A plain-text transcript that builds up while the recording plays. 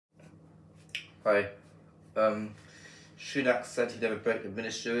Hi. Sunak said he never broke the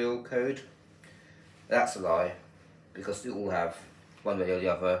Ministerial code. That's a lie, because they all have, one way or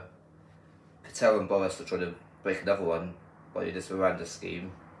the other. Patel and Boris are trying to break another one by this Rwanda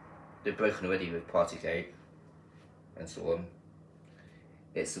scheme. They've broken already with Partygate and so on.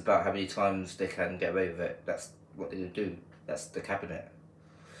 It's about how many times they can get away with it. That's what they do. That's the cabinet.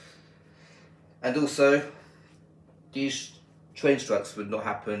 And also, these train strikes would not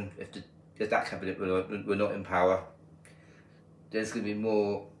happen if that cabinet were not in power. There's going to be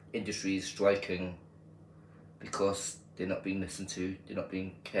more industries striking because they're not being listened to, they're not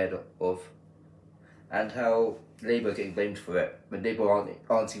being cared of. And how Labour are getting blamed for it when Labour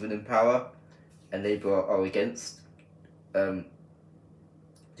aren't even in power and Labour are against. They're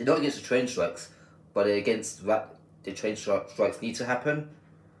not against the train strikes, but they're against that the train strikes need to happen.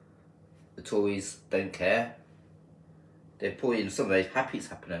 The Tories don't care. They're probably in some ways happy it's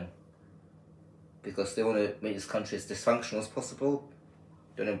happening because they want to make this country as dysfunctional as possible.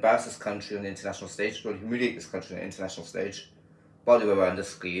 They want to embarrass this country on the international stage. They want to humiliate this country on the international stage by the Rwanda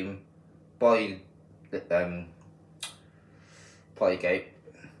scheme, by the Partygate.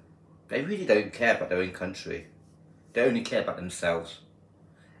 They really don't care about their own country. They only care about themselves.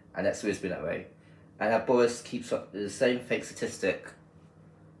 And that's always been that way. And how Boris keeps up the same fake statistic.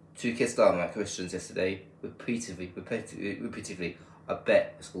 2 kids died like Christians yesterday, repeatedly. I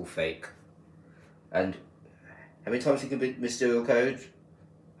bet it's all fake. And how many times he can break Ministerial code?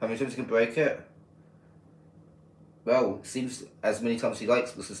 How many times he can break it? Well, it seems as many times he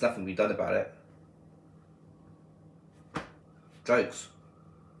likes because there's nothing to be done about it. Jokes.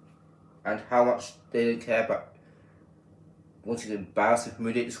 And how much they don't care about wanting to embarrass and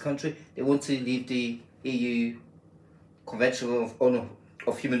humiliate this country. They want to leave the EU Convention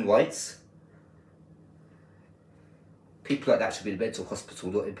of Human Rights. People like that should be in a mental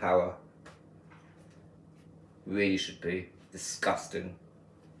hospital, not in power. Really should be. Disgusting.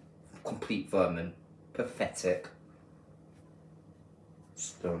 Complete vermin. Pathetic.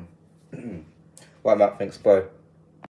 Right, Matt, thanks, bye.